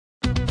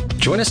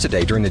Join us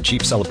today during the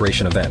Jeep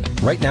Celebration event.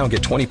 Right now,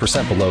 get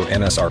 20% below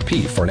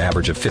MSRP for an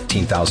average of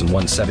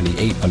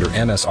 $15,178 under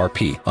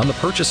MSRP on the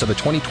purchase of a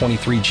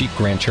 2023 Jeep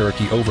Grand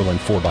Cherokee Overland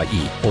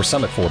 4xE or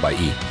Summit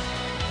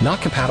 4xE. Not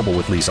compatible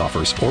with lease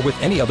offers or with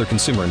any other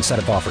consumer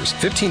incentive offers.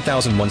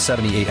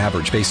 $15,178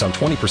 average based on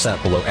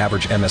 20% below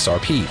average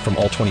MSRP from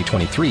all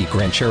 2023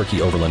 Grand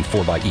Cherokee Overland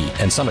 4xE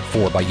and Summit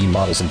 4xE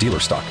models in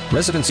dealer stock.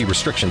 Residency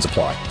restrictions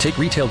apply. Take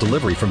retail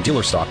delivery from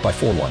dealer stock by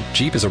 4/1.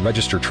 Jeep is a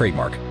registered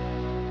trademark.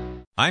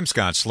 I'm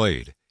Scott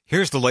Slade.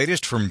 Here's the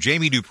latest from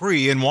Jamie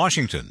Dupree in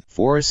Washington.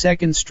 For a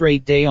second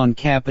straight day on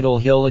Capitol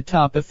Hill, a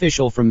top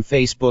official from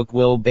Facebook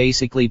will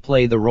basically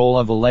play the role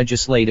of a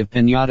legislative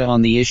piñata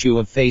on the issue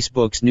of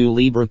Facebook's new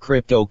Libra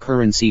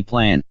cryptocurrency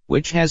plan,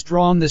 which has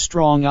drawn the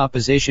strong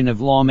opposition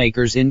of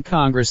lawmakers in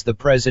Congress, the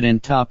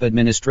president, top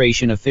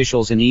administration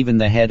officials, and even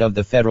the head of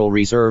the Federal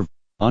Reserve.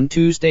 On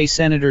Tuesday,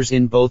 senators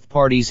in both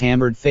parties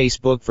hammered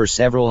Facebook for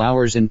several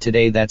hours, and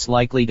today that's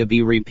likely to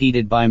be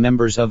repeated by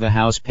members of a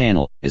House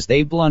panel, as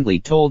they bluntly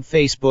told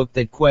Facebook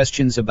that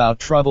questions about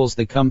troubles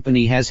the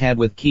company has had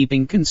with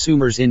keeping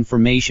consumers'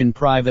 information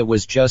private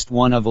was just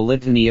one of a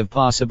litany of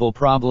possible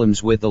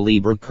problems with the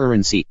Libra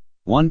currency.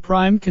 One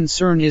prime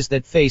concern is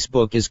that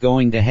Facebook is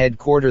going to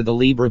headquarter the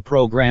Libra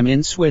program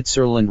in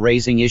Switzerland,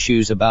 raising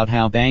issues about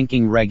how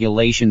banking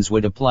regulations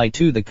would apply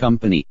to the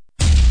company.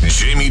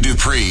 Jamie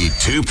Dupree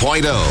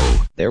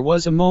 2.0. There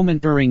was a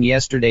moment during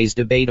yesterday's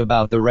debate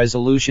about the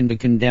resolution to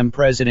condemn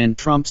President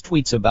Trump's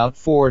tweets about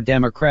 4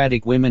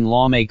 Democratic women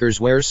lawmakers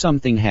where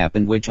something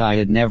happened which I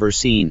had never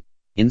seen.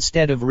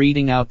 Instead of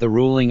reading out the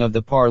ruling of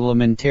the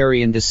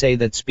parliamentarian to say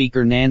that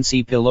Speaker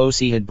Nancy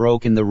Pelosi had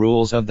broken the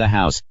rules of the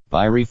House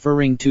by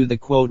referring to the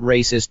quote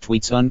racist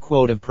tweets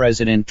unquote of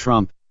President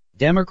Trump,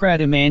 Democrat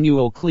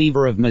Emanuel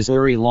Cleaver of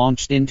Missouri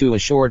launched into a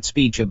short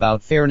speech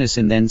about fairness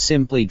and then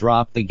simply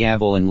dropped the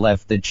gavel and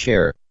left the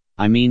chair.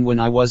 I mean, when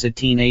I was a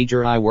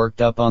teenager I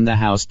worked up on the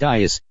House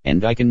dais,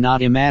 and I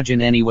cannot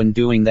imagine anyone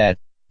doing that,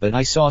 but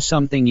I saw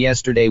something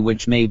yesterday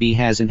which maybe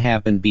hasn't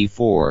happened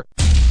before.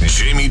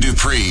 Jamie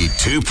Dupree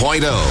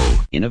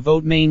 2.0. In a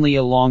vote mainly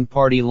along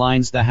party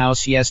lines, the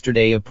House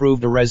yesterday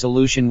approved a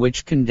resolution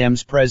which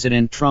condemns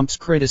President Trump's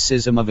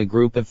criticism of a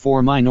group of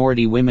 4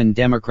 minority women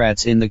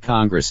Democrats in the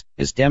Congress,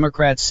 as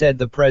Democrats said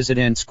the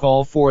president's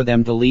call for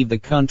them to leave the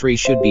country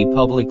should be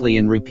publicly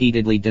and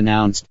repeatedly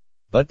denounced.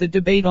 But the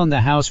debate on the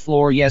House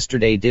floor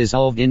yesterday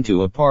dissolved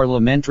into a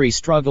parliamentary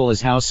struggle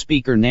as House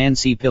Speaker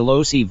Nancy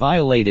Pelosi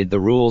violated the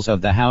rules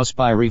of the House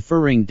by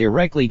referring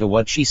directly to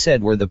what she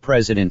said were the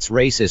president's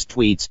racist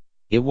tweets.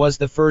 It was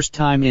the first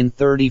time in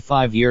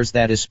 35 years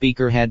that a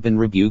speaker had been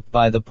rebuked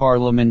by the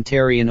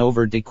parliamentarian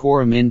over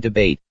decorum in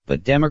debate,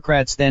 but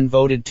Democrats then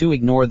voted to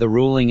ignore the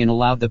ruling and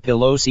allowed the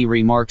Pelosi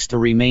remarks to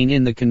remain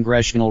in the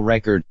congressional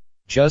record.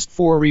 Just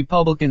 4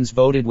 Republicans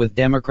voted with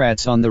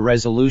Democrats on the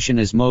resolution,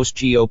 as most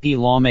GOP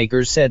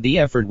lawmakers said the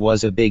effort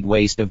was a big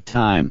waste of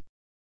time.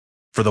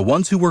 For the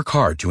ones who work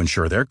hard to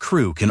ensure their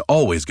crew can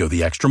always go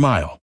the extra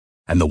mile,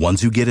 and the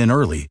ones who get in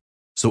early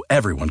so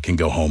everyone can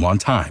go home on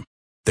time,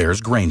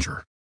 there's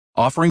Grainger,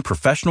 offering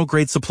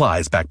professional-grade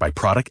supplies backed by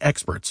product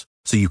experts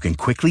so you can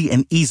quickly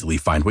and easily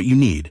find what you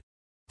need.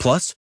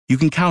 Plus, you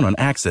can count on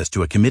access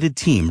to a committed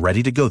team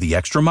ready to go the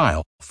extra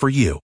mile for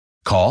you.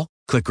 Call,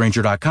 click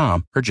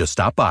Grainger.com, or just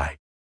stop by.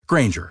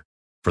 Grainger,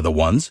 for the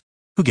ones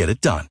who get it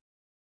done.